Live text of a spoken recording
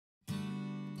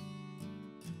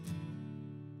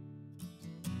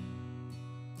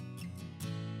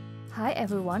Hi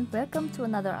everyone, welcome to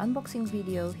another unboxing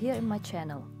video here in my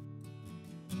channel.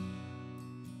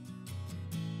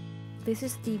 This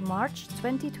is the March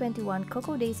 2021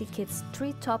 Cocoa Daisy Kids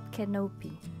Treetop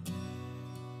Canopy.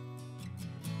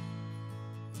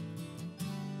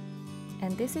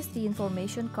 And this is the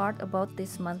information card about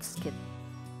this month's kit.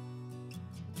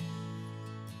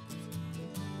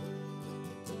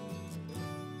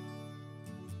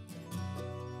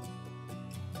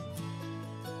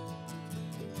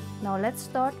 Now let's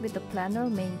start with the planner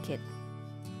main kit.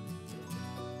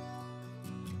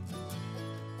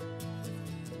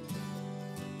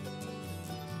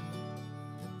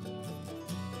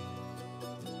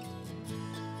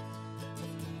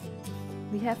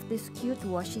 We have this cute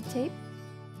washi tape,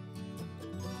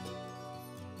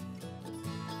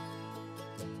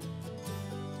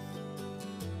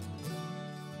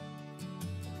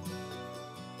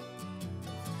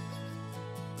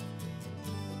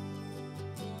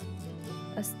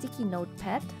 a sticky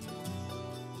notepad,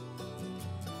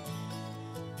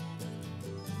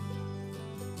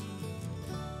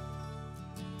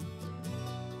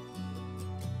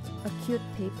 a cute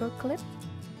paper clip,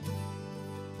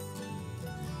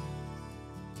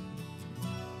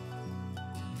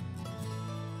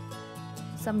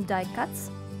 some die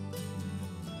cuts,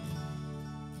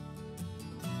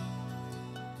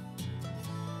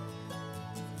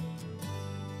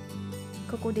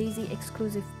 Cocoa Daisy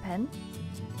exclusive pen,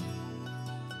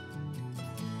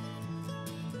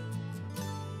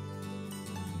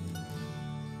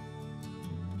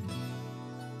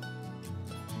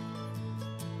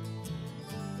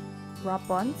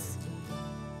 wrap-ons,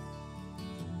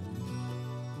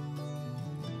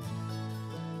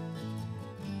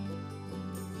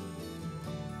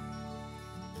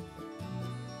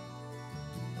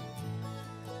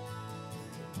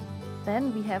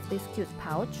 then we have this cute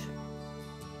pouch,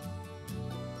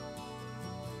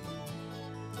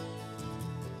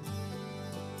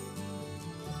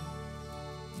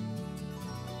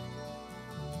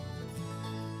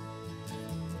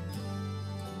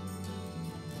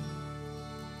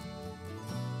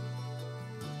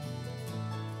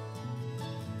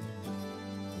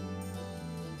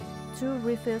 two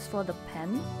refills for the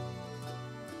pen,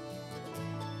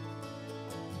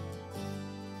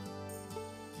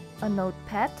 a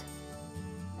notepad,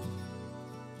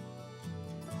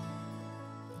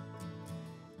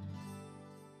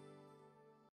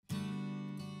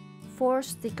 four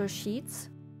sticker sheets,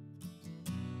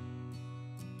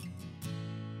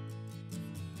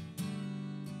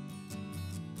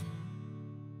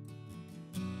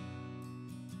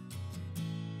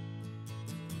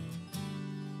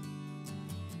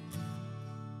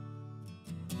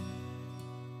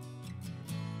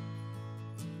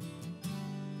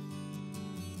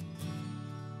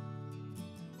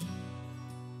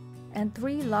 and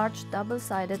three large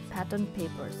double-sided pattern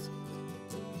papers.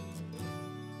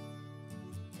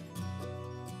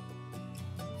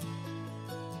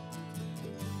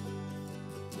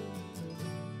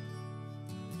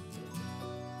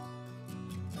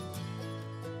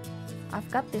 I've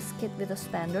got this kit with a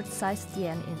standard size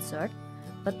TN insert,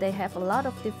 but they have a lot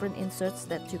of different inserts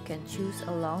that you can choose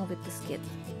along with this kit.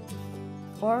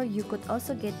 Or you could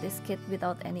also get this kit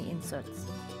without any inserts.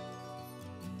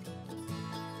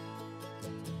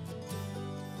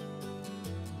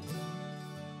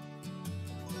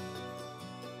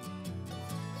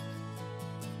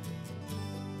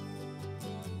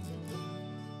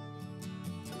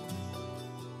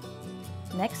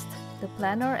 Next, the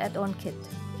planner add-on kit.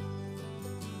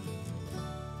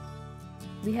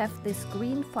 We have this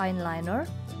green fine liner,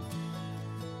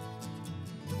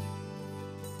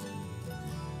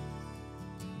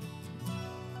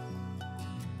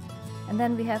 and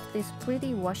then we have this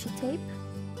pretty washi tape,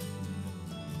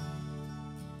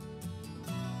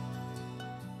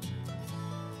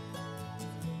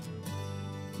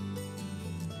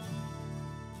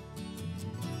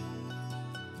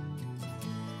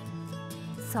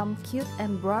 some cute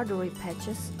embroidery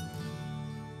patches,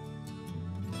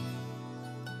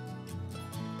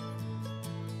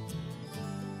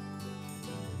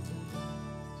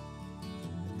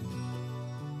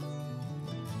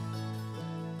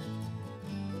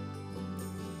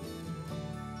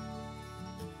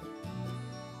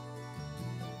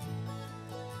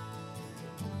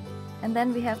 and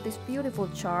then we have this beautiful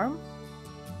charm,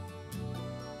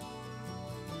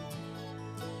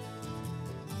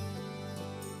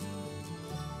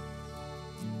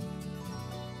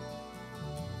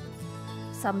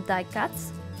 some die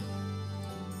cuts,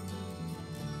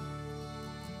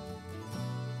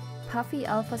 puffy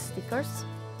alpha stickers,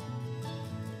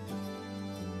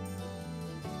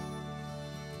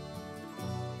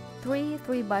 3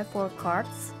 3x4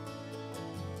 cards,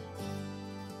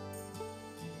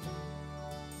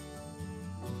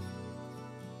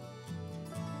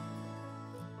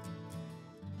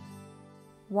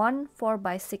 one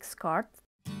 4x6 card,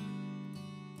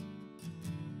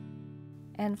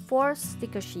 and 4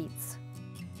 sticker sheets.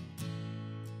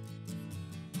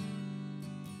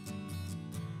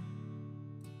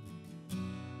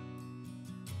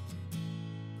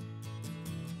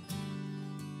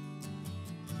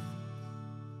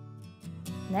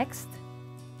 Next,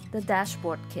 the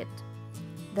dashboard kit.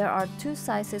 There are 2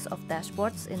 sizes of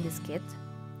dashboards in this kit.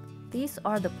 These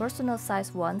are the personal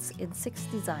size ones in 6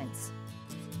 designs.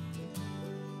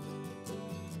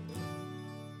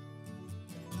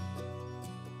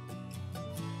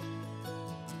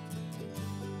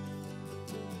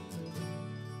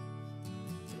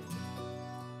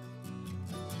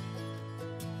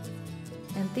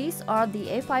 And these are the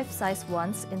A5 size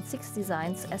ones in 6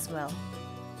 designs as well.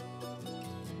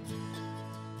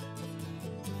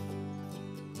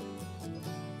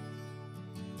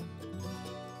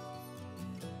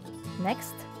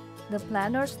 Next, the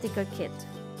planner sticker kit.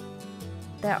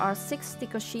 There are 6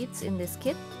 sticker sheets in this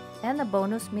kit and a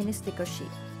bonus mini sticker sheet.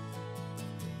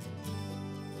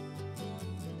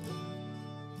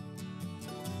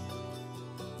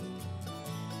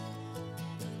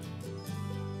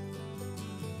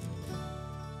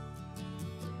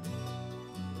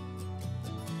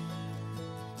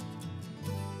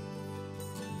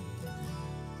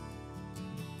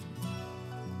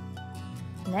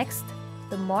 Next,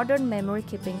 the modern memory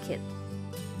keeping kit.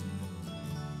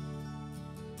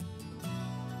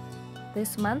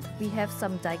 This month we have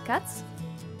some die cuts,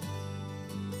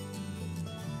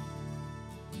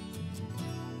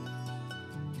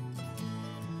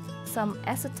 some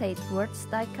acetate words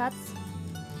die cuts,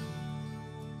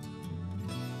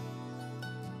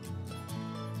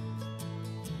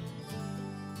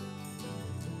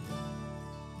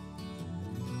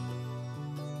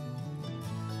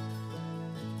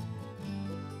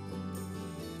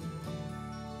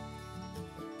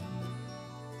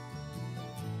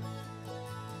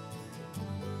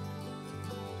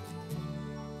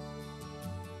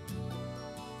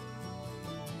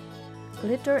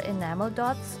 glitter enamel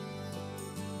dots,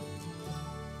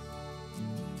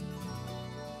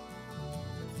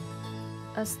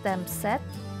 a stamp set,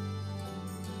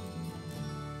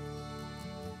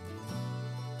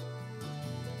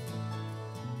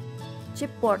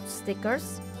 chipboard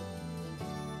stickers,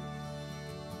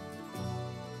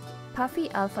 puffy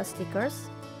alpha stickers,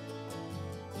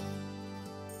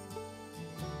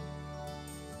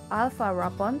 alpha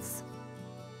wrap-ons,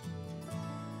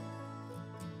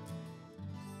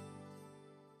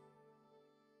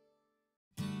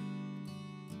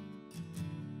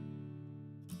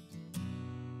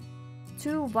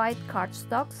 two white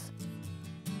cardstocks,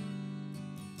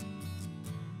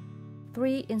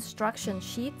 3 instruction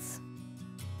sheets,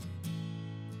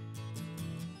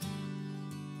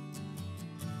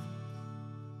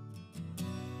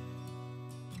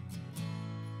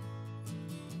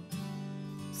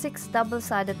 six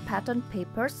double-sided pattern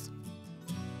papers,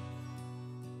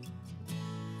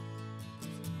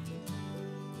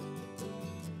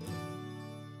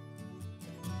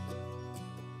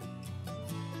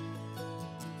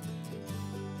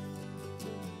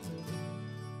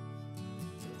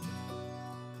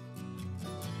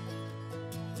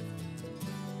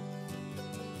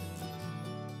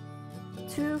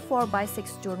 two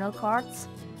 4x6 journal cards,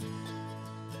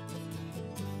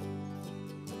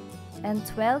 and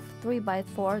 12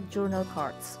 3x4 journal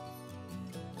cards.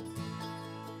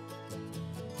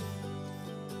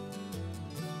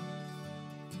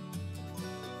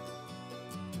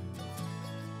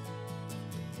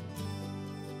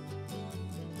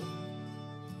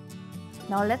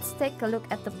 Now let's take a look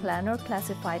at the planner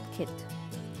classified kit.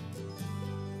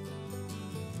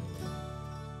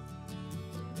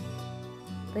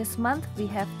 This month we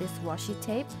have this washi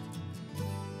tape,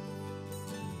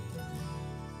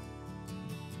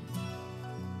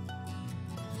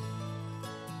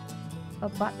 a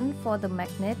button for the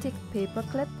magnetic paper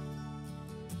clip,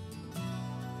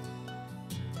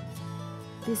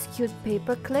 this cute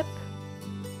paper clip,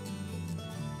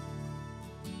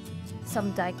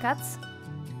 some die cuts,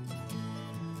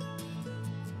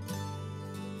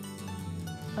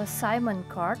 a Simon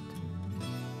card,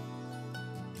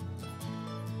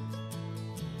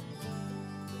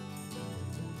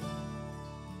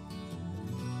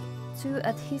 two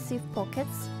adhesive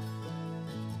pockets,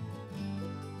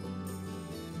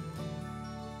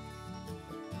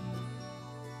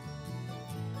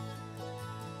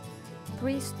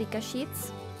 three sticker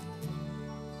sheets,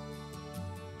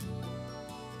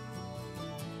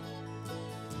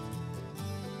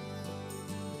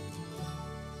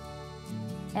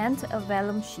 and a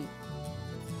vellum sheet.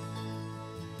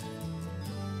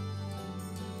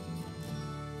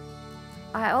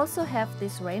 I also have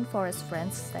this Rainforest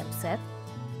Friends stamp set.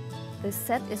 This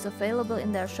set is available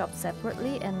in their shop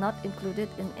separately and not included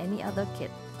in any other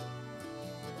kit.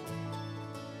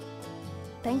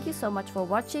 Thank you so much for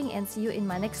watching and see you in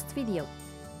my next video.